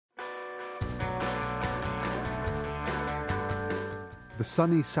The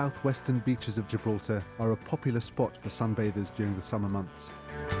sunny southwestern beaches of Gibraltar are a popular spot for sunbathers during the summer months.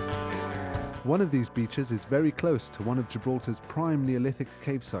 One of these beaches is very close to one of Gibraltar's prime Neolithic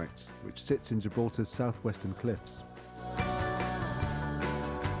cave sites, which sits in Gibraltar's southwestern cliffs.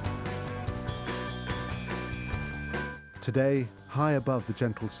 Today, high above the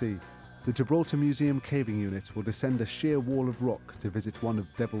gentle sea, the Gibraltar Museum Caving Unit will descend a sheer wall of rock to visit one of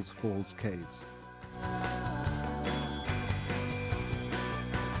Devil's Fall's caves.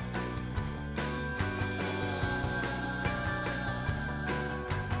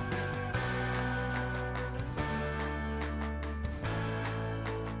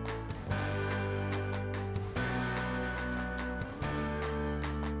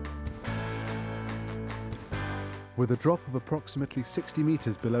 With a drop of approximately 60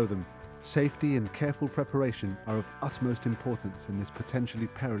 meters below them, safety and careful preparation are of utmost importance in this potentially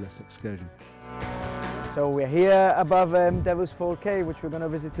perilous excursion. So we're here above Devil's Fall Cave, which we're going to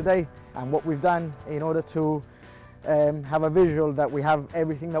visit today. And what we've done in order to have a visual that we have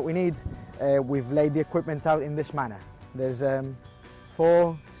everything that we need, we've laid the equipment out in this manner. There's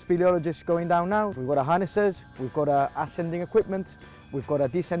 4 speleologists going down now. We've got our harnesses, we've got our ascending equipment, we've got our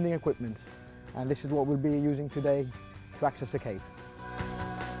descending equipment. And this is what we'll be using today to access the cave.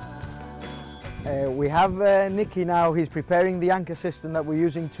 We have Nicky now. He's preparing the anchor system that we're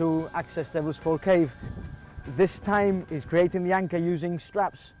using to access Devil's Fall Cave. This time he's creating the anchor using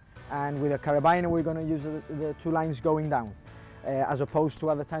straps, and with a carabiner we're going to use the 2 lines going down, as opposed to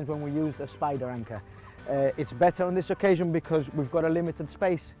other times when we used a spider anchor. It's better on this occasion because we've got a limited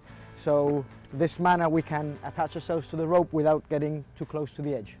space, so this manner we can attach ourselves to the rope without getting too close to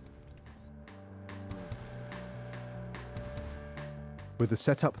the edge. With the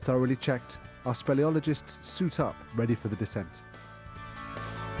setup thoroughly checked, our speleologists suit up, ready for the descent.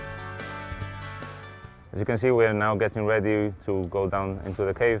 As you can see, we're now getting ready to go down into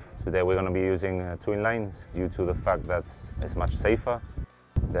the cave. Today we're going to be using twin lines due to the fact that it's much safer.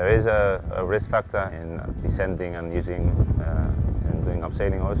 There is a risk factor in descending and using and doing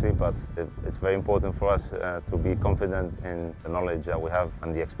abseiling, obviously, but it's very important for us to be confident in the knowledge that we have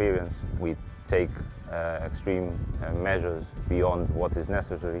and the experience. We take extreme measures beyond what is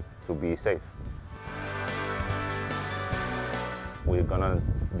necessary to be safe. We're gonna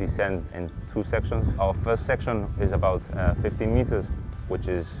descend in 2 sections. Our first section is about 15 meters, which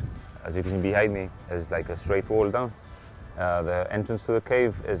is, as you can see behind me, is like a straight wall down. The entrance to the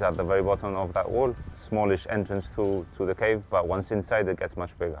cave is at the very bottom of that wall. Smallish entrance to the cave, but once inside it gets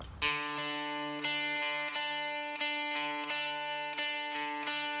much bigger.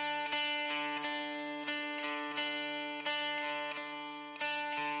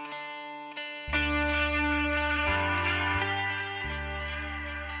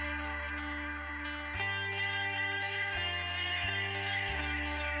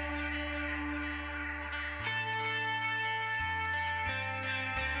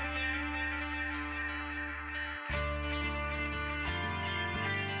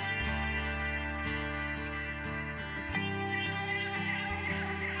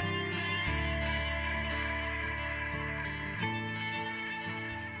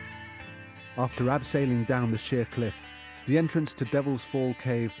 After abseiling down the sheer cliff, the entrance to Devil's Fall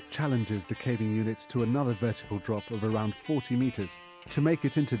Cave challenges the caving units to another vertical drop of around 40 meters to make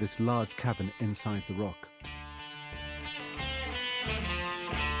it into this large cavern inside the rock.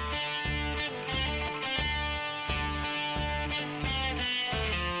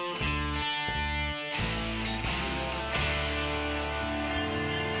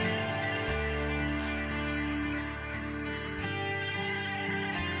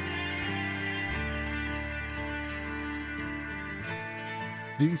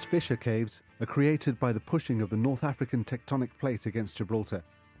 These fissure caves are created by the pushing of the North African tectonic plate against Gibraltar,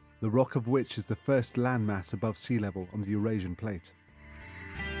 the rock of which is the first landmass above sea level on the Eurasian plate.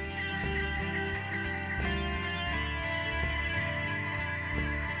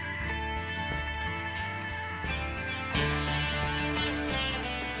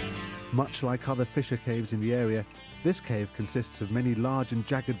 Much like other fissure caves in the area, this cave consists of many large and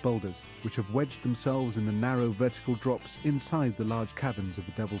jagged boulders which have wedged themselves in the narrow vertical drops inside the large caverns of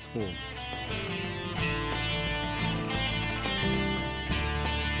the Devil's Fall.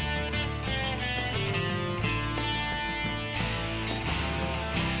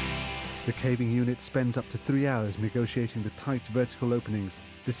 The caving unit spends up to 3 hours negotiating the tight vertical openings,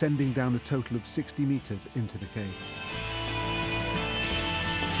 descending down a total of 60 meters into the cave.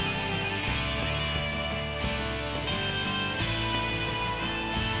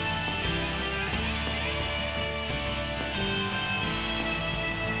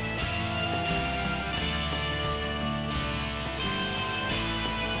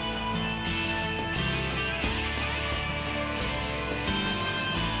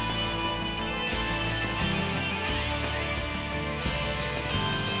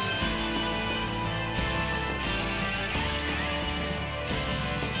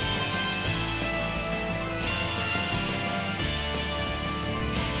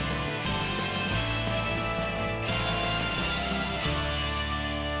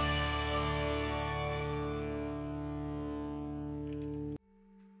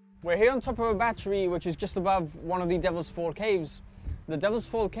 We're here on top of a battery which is just above one of the Devil's Fall caves. The Devil's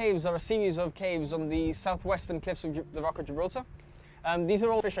Fall caves are a series of caves on the southwestern cliffs of the Rock of Gibraltar. These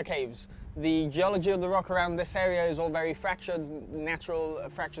are all fissure caves. The geology of the rock around this area is all very fractured, natural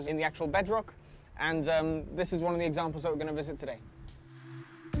fractures in the actual bedrock, and this is one of the examples that we're going to visit today.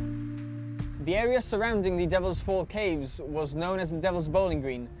 The area surrounding the Devil's Fall caves was known as the Devil's Bowling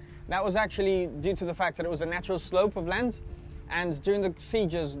Green. That was actually due to the fact that it was a natural slope of land, and during the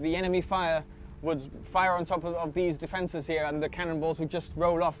sieges the enemy fire would fire on top of these defences here, and the cannonballs would just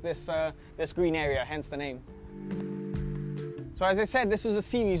roll off this green area, hence the name. So as I said, this was a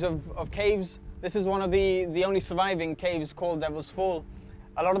series of caves. This is one of the only surviving caves called Devil's Fall.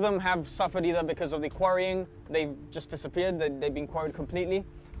 A lot of them have suffered either because of the quarrying, they've just disappeared, they've been quarried completely,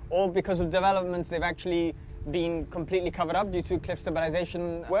 or because of development, they've actually been completely covered up due to cliff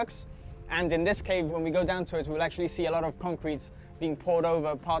stabilization works. And in this cave, when we go down to it, we'll actually see a lot of concrete being poured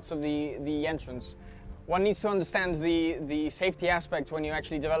over parts of the entrance. One needs to understand the safety aspect when you're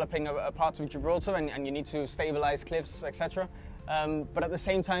actually developing a part of Gibraltar, and you need to stabilize cliffs, etc. But at the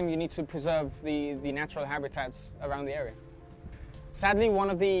same time, you need to preserve the natural habitats around the area. Sadly, one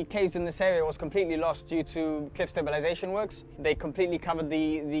of the caves in this area was completely lost due to cliff stabilization works. They completely covered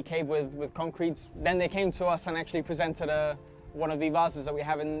the cave with concrete. Then they came to us and actually presented one of the vases that we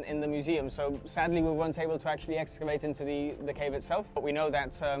have in the museum. So sadly, we weren't able to actually excavate into the cave itself, but we know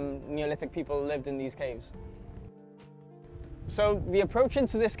that Neolithic people lived in these caves. So the approach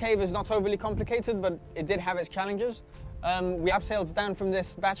into this cave is not overly complicated, but it did have its challenges. We abseiled down from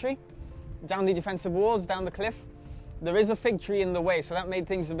this battery, down the defensive walls, down the cliff. There is a fig tree in the way, so that made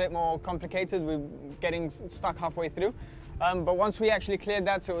things a bit more complicated. We're getting stuck halfway through. But once we actually cleared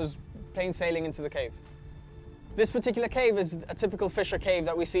that, so it was plain sailing into the cave. This particular cave is a typical fissure cave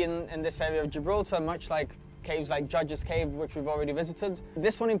that we see in this area of Gibraltar, much like caves like Judge's Cave, which we've already visited.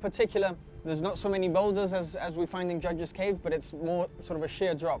 This one in particular, there's not so many boulders as we find in Judge's Cave, but it's more sort of a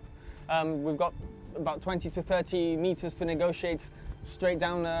sheer drop. We've got about 20 to 30 meters to negotiate straight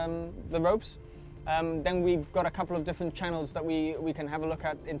down the ropes. Then we've got a couple of different channels that we can have a look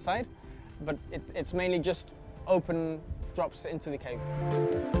at inside, but it's mainly just open drops into the cave.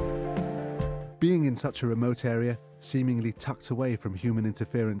 Being in such a remote area, seemingly tucked away from human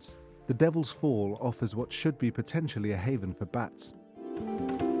interference, the Devil's Fall offers what should be potentially a haven for bats.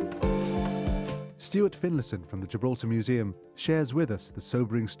 Stuart Finlayson from the Gibraltar Museum shares with us the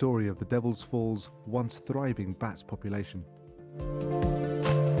sobering story of the Devil's Fall's once thriving bats population.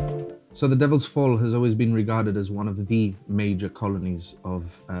 So the Devil's Fall has always been regarded as one of the major colonies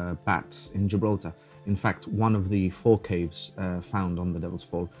of bats in Gibraltar. In fact, one of the 4 caves found on the Devil's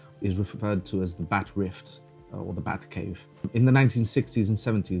Fall is referred to as the Bat Rift, or the Bat Cave. In the 1960s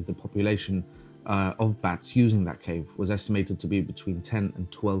and 70s, the population of bats using that cave was estimated to be between 10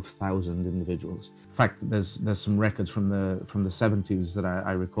 and 12,000 individuals. In fact, there's some records from the 70s that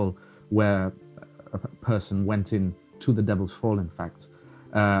I recall where a person went in to the Devil's Fall, in fact,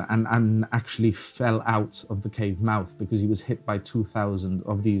 and actually fell out of the cave mouth because he was hit by 2,000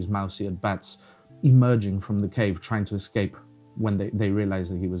 of these mouse-eared bats emerging from the cave, trying to escape when they realized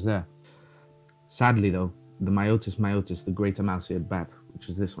that he was there. Sadly though, the Myotis myotis, the greater mouse-eared bat, which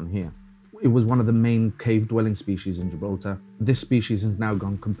is this one here, it was one of the main cave-dwelling species in Gibraltar. This species has now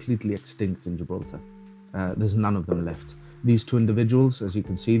gone completely extinct in Gibraltar. There's none of them left. These 2 individuals, as you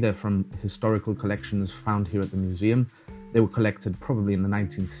can see, they're from historical collections found here at the museum. They were collected probably in the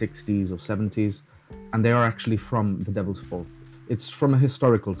 1960s or 70s, and they are actually from the Devil's Fall. It's from a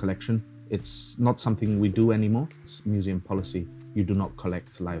historical collection. It's not something we do anymore. It's museum policy. You do not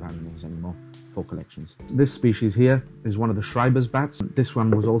collect live animals anymore for collections. This species here is one of the Schreiber's bats. This one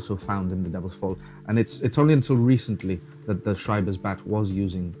was also found in the Devil's Fall, and it's only until recently that the Schreiber's bat was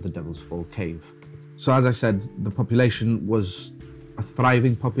using the Devil's Fall cave. So as I said, the population was a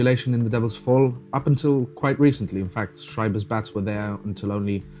thriving population in the Devil's Fall up until quite recently. In fact, Schreiber's bats were there until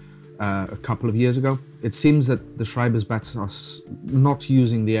only a couple of years ago. It seems that the Schreiber's bats are not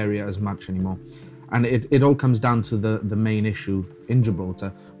using the area as much anymore. And it all comes down to the main issue in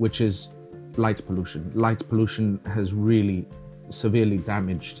Gibraltar, which is light pollution. Light pollution has really severely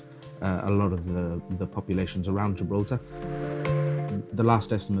damaged a lot of the populations around Gibraltar. The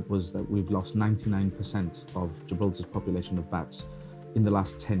last estimate was that we've lost 99% of Gibraltar's population of bats in the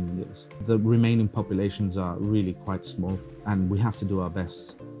last 10 years. The remaining populations are really quite small, and we have to do our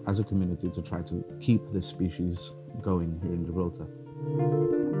best as a community to try to keep this species going here in Gibraltar.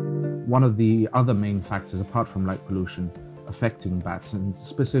 One of the other main factors, apart from light pollution, affecting bats, and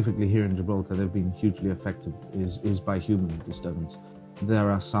specifically here in Gibraltar they've been hugely affected, is by human disturbance.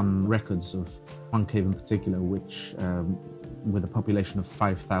 There are some records of one cave in particular which with a population of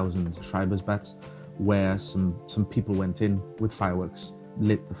 5,000 Schreiber's bats, where some people went in with fireworks,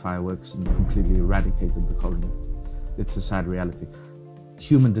 lit the fireworks and completely eradicated the colony. It's a sad reality.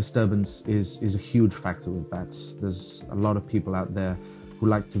 Human disturbance is a huge factor with bats. There's a lot of people out there who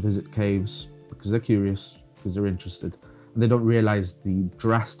like to visit caves because they're curious, because they're interested, and they don't realize the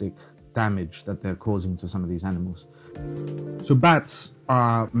drastic damage that they're causing to some of these animals. So bats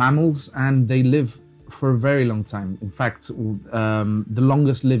are mammals and they live for a very long time. In fact, the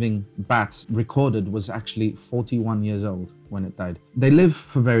longest living bat recorded was actually 41 years old when it died. They live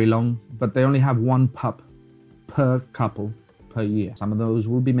for very long, but they only have one pup per couple per year. Some of those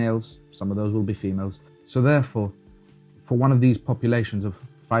will be males, some of those will be females. So therefore, for one of these populations of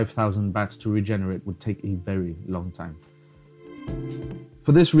 5,000 bats to regenerate would take a very long time.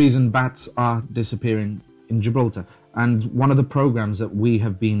 For this reason, bats are disappearing in Gibraltar. And one of the programs that we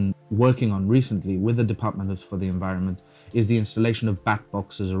have been working on recently with the Department for the Environment is the installation of bat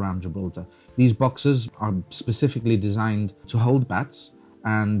boxes around Gibraltar. These boxes are specifically designed to hold bats,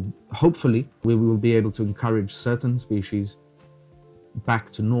 and hopefully we will be able to encourage certain species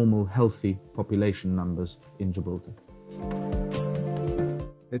back to normal, healthy population numbers in Gibraltar.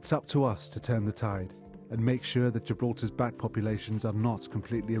 It's up to us to turn the tide and make sure that Gibraltar's bat populations are not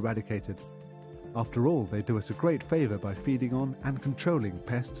completely eradicated. After all, they do us a great favour by feeding on and controlling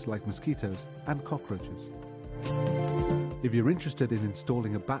pests like mosquitoes and cockroaches. If you're interested in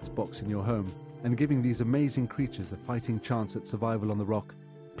installing a bat box in your home and giving these amazing creatures a fighting chance at survival on the rock,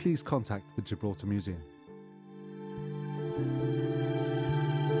 please contact the Gibraltar Museum.